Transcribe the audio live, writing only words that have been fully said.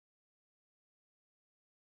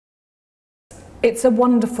It's a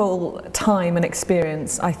wonderful time and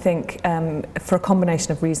experience, I think, for a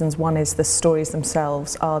combination of reasons. One is the stories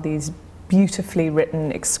themselves are these beautifully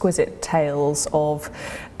written, exquisite tales of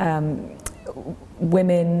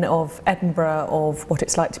women, of Edinburgh, of what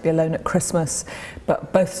it's like to be alone at Christmas,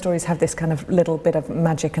 but both stories have this kind of little bit of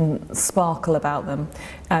magic and sparkle about them.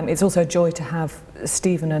 It's also a joy to have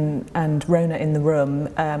Stephen and Rona in the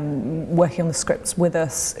room, working on the scripts with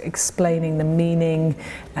us, explaining the meaning,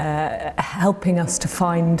 helping us to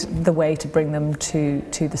find the way to bring them to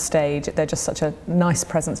the stage. They're just such a nice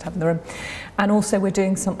presence to have in the room. And also we're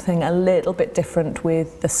doing something a little bit different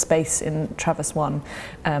with the space in Travis 1.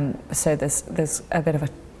 So there's a bit of a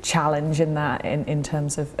challenge in that in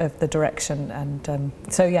terms of the direction, and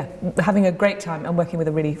so yeah, having a great time and working with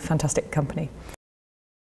a really fantastic company.